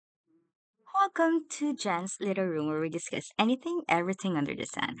welcome to Jen's Little Room where we discuss anything, everything under the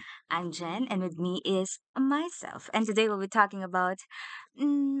sun. I'm Jen, and with me is myself. And today we'll be talking about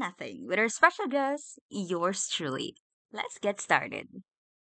nothing with our special guest, yours truly. Let's get started.